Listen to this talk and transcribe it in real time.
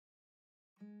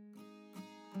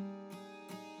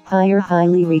Hire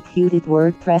highly reputed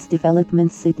WordPress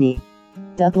development Sydney.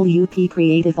 WP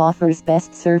Creative offers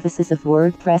best services of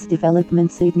WordPress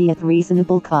development Sydney at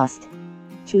reasonable cost.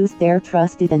 Choose their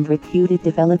trusted and reputed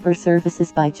developer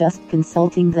services by just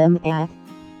consulting them at